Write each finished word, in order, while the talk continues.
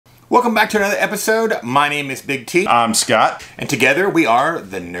Welcome back to another episode. My name is Big T. I'm Scott. And together we are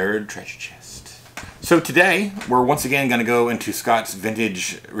the Nerd Treasure Chest. So today, we're once again going to go into Scott's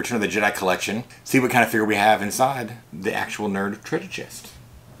vintage Return of the Jedi collection, see what kind of figure we have inside the actual Nerd Treasure Chest.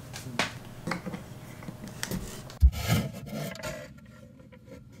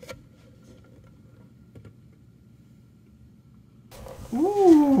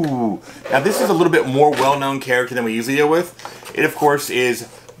 Ooh. Now this is a little bit more well-known character than we usually deal with. It, of course, is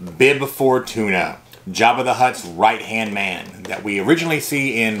Bib Fortuna, Jabba the Hutt's right-hand man, that we originally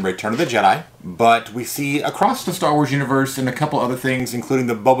see in Return of the Jedi, but we see across the Star Wars universe and a couple other things, including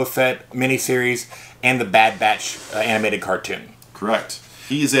the Boba Fett miniseries and the Bad Batch animated cartoon. Correct.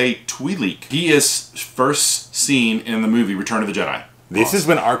 He is a Twi'lek. He is first seen in the movie Return of the Jedi. This is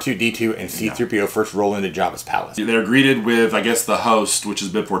when R2-D2 and C-3PO first roll into Jabba's palace. They're greeted with, I guess, the host, which is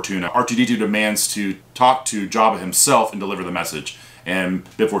Bib Fortuna. R2-D2 demands to talk to Jabba himself and deliver the message. And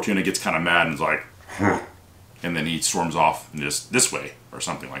Bib Fortuna gets kind of mad and is like, and then he storms off just this way or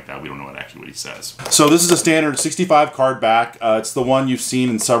something like that. We don't know what he says. So this is a standard 65 card back. It's the one you've seen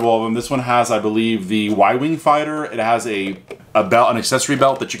in several of them. This one has, I believe, the Y-Wing fighter. It has a belt, an accessory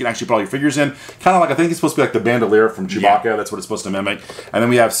belt that you can actually put all your figures in. Kind of like, I think it's supposed to be like the bandolier from Chewbacca. Yeah. That's what it's supposed to mimic. And then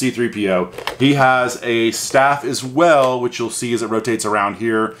we have C-3PO. He has a staff as well, which you'll see as it rotates around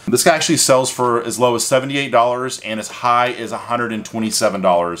here. This guy actually sells for as low as $78 and as high as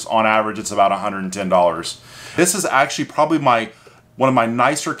 $127. On average, it's about $110. This is actually probably one of my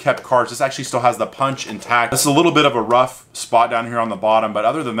nicer kept cards. This actually still has the punch intact. This is a little bit of a rough spot down here on the bottom, but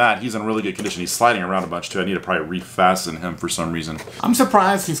other than that, he's in really good condition. He's sliding around a bunch too. I need to probably refasten him for some reason. I'm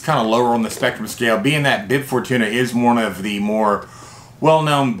surprised he's kind of lower on the spectrum scale, being that Bib Fortuna is one of the more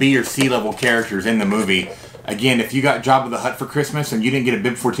well-known B or C level characters in the movie. Again, if you got Jabba the Hutt for Christmas and you didn't get a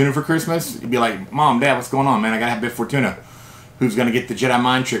Bib Fortuna for Christmas, you'd be like, Mom, Dad, what's going on, man? I gotta have Bib Fortuna. Who's going to get the Jedi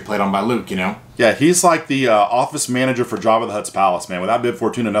mind trick played on by Luke, you know? Yeah, he's like the office manager for Jabba the Hutt's palace, man. Without Bib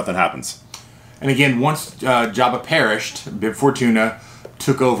Fortuna, nothing happens. And again, once Jabba perished, Bib Fortuna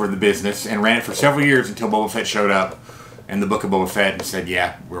took over the business and ran it for several years until Boba Fett showed up in the Book of Boba Fett and said,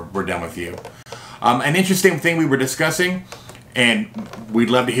 yeah, we're done with you. An interesting thing we were discussing, and we'd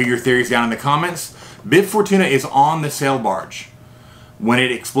love to hear your theories down in the comments, Bib Fortuna is on the sail barge when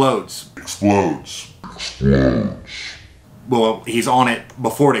it explodes. Explodes. Well, he's on it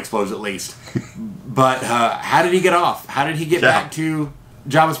before it explodes, at least. But how did he get off? How did he get back to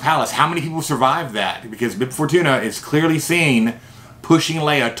Jabba's palace? How many people survived that? Because Bib Fortuna is clearly seen pushing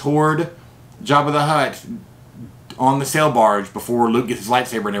Leia toward Jabba the Hutt on the sail barge before Luke gets his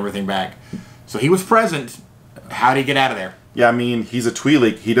lightsaber and everything back. So he was present. How did he get out of there? Yeah, I mean, he's a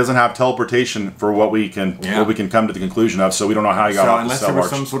Twi'lek. He doesn't have teleportation for what we can come to the conclusion of, so we don't know how he got off the sail barge. Unless there was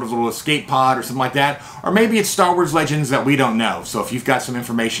some sort of little escape pod or something like that, or maybe it's Star Wars Legends that we don't know. So if you've got some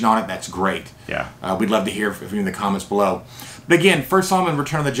information on it, that's great. Yeah. We'd love to hear from you in the comments below. But again, first saw him in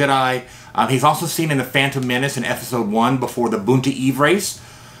Return of the Jedi. He's also seen in The Phantom Menace in Episode 1 before the Boonta Eve race.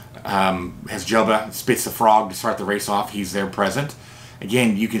 As Jabba spits the frog to start the race off, he's there present.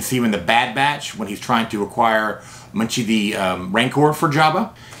 Again, you can see him in the Bad Batch when he's trying to acquire Munchie the Rancor for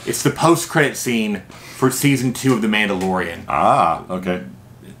Jabba. It's the post-credit scene for Season 2 of The Mandalorian. Ah, okay.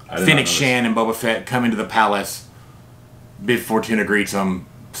 Fennec Shan and Boba Fett come into the palace. Bib Fortuna greets them.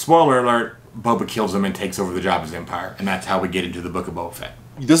 Spoiler alert, Boba kills him and takes over the Jabba's empire. And that's how we get into the Book of Boba Fett.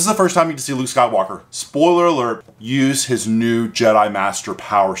 This is the first time you get to see Luke Skywalker, spoiler alert, use his new Jedi Master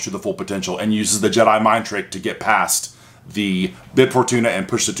powers to the full potential and uses the Jedi mind trick to get past the Bib Fortuna and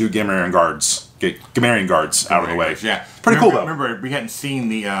push the two Gamorrean guards out of the way. Yeah. Pretty cool, though. Remember, we hadn't seen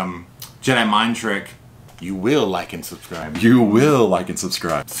the Jedi mind trick. You will like and subscribe. You will like and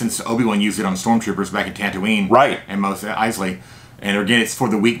subscribe. Since Obi-Wan used it on Stormtroopers back in Tatooine. Right. And Mos Eisley. And again, it's for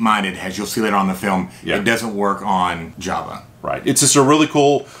the weak-minded, as you'll see later on in the film. Yeah. It doesn't work on Jabba. Right. It's just a really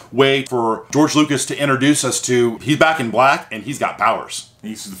cool way for George Lucas to introduce us to, he's back in black and he's got powers. He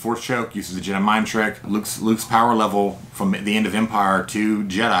uses the Force Choke, uses the Jedi Mind Trick. Luke's power level from the end of Empire to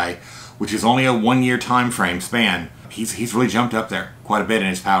Jedi, which is only a 1-year time frame span, he's really jumped up there quite a bit in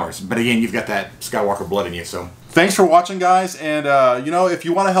his powers. But again, you've got that Skywalker blood in you, so. Thanks for watching, guys, and you know, if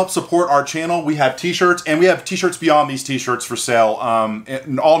you want to help support our channel, we have t-shirts, and we have t-shirts beyond these t-shirts for sale,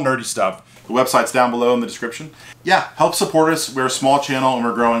 and all nerdy stuff. The website's down below in the description. Yeah, help support us. We're a small channel and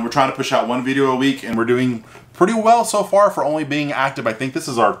we're growing. We're trying to push out 1 video a week, and we're doing pretty well so far for only being active. I think this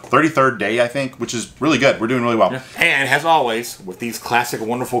is our 33rd day, I think, which is really good. We're doing really well. Yeah. And as always, with these classic,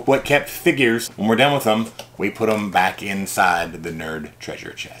 wonderful, what-kept figures, when we're done with them, we put them back inside the Nerd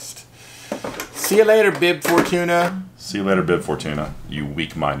Treasure Chest. See you later, Bib Fortuna. See you later, Bib Fortuna, you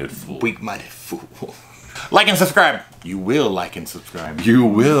weak-minded fool. Weak-minded fool. Like and subscribe. You will like and subscribe. You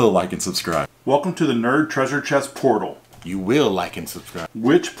will like and subscribe. Welcome to the Nerd Treasure Chest portal. You will like and subscribe.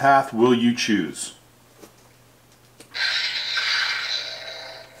 Which path will you choose?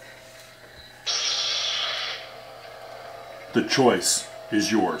 The choice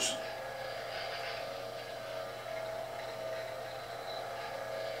is yours.